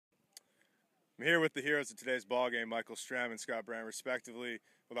I'm here with the heroes of today's ball game, Michael Strem and Scott Braren, respectively,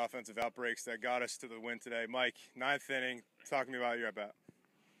 with offensive outbreaks that got us to the win today. Mike, ninth inning, talk to me about your at-bat.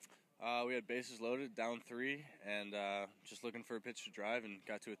 We had bases loaded, down 3, and just looking for a pitch to drive, and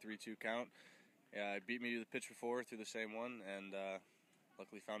got to a 3-2 count. It beat me to the pitch before, threw the same one, and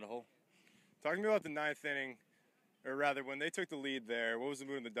luckily found a hole. Talk to me about the ninth inning, or rather, when they took the lead there, what was the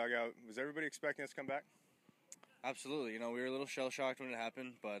mood in the dugout? Was everybody expecting us to come back? Absolutely. We were a little shell-shocked when it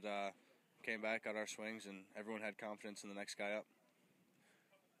happened, but came back, got our swings, and everyone had confidence in the next guy up.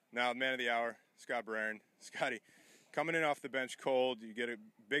 Now, man of the hour, Scott Braren. Scotty, coming in off the bench cold, you get a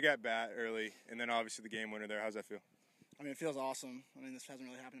big at-bat early, and then obviously the game winner there. How's that feel? I mean, it feels awesome. I mean, this hasn't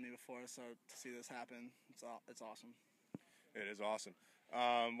really happened to me before, so to see this happen, it's awesome. It is awesome.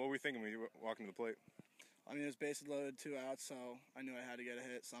 What were you thinking when you were walking to the plate? I mean, it was bases loaded, 2 outs, so I knew I had to get a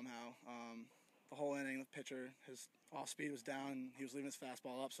hit somehow. The whole inning, the pitcher, his off-speed was down, and he was leaving his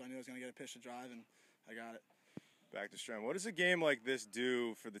fastball up, so I knew I was going to get a pitch to drive, and I got it. Back to Strem. What does a game like this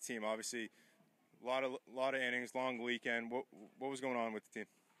do for the team? Obviously, a lot of innings, long weekend. What was going on with the team?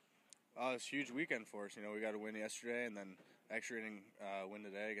 It's a huge weekend for us. We got a win yesterday, and then extra inning win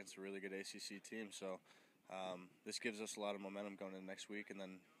today against a really good ACC team. So this gives us a lot of momentum going into next week, and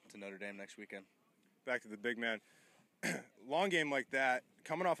then to Notre Dame next weekend. Back to the big man. Long game like that,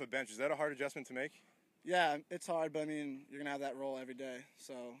 coming off a bench, is that a hard adjustment to make? Yeah, it's hard, but I mean, you're going to have that role every day.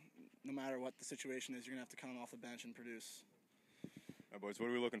 So no matter what the situation is, you're going to have to come off the bench and produce. All right, boys, what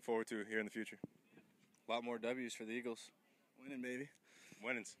are we looking forward to here in the future? A lot more W's for the Eagles. Winning, baby.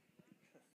 Winnings.